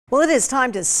Well, it is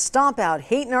time to stomp out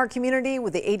hate in our community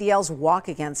with the ADL's Walk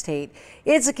Against Hate.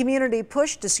 It's a community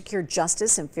push to secure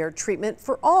justice and fair treatment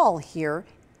for all here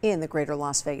in the greater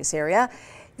Las Vegas area.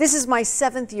 This is my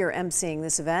 7th year emceeing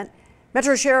this event.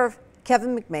 Metro Sheriff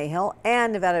Kevin McMahill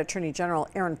and Nevada Attorney General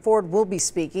Aaron Ford will be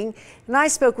speaking. And I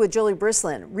spoke with Jolie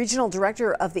Brislin, Regional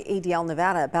Director of the ADL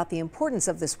Nevada, about the importance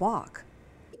of this walk.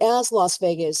 As Las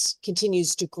Vegas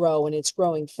continues to grow, and it's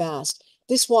growing fast,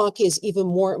 this walk is even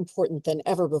more important than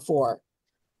ever before.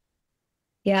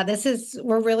 Yeah,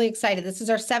 we're really excited. This is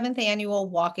our 7th annual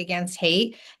Walk Against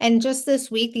Hate. And just this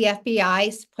week, the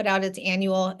FBI put out its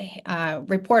annual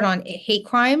report on hate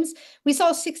crimes. We saw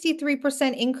a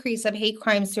 63% increase of hate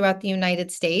crimes throughout the United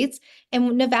States,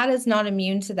 and Nevada is not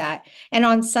immune to that. And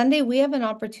on Sunday, we have an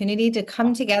opportunity to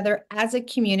come together as a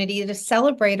community to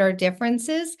celebrate our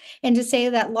differences and to say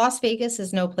that Las Vegas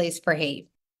is no place for hate.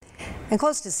 And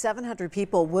close to 700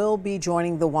 people will be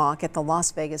joining the walk at the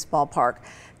Las Vegas Ballpark.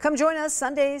 Come join us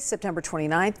Sunday, September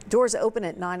 29th. Doors open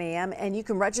at 9 a.m. and you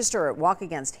can register at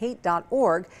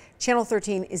walkagainsthate.org. Channel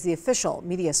 13 is the official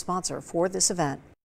media sponsor for this event.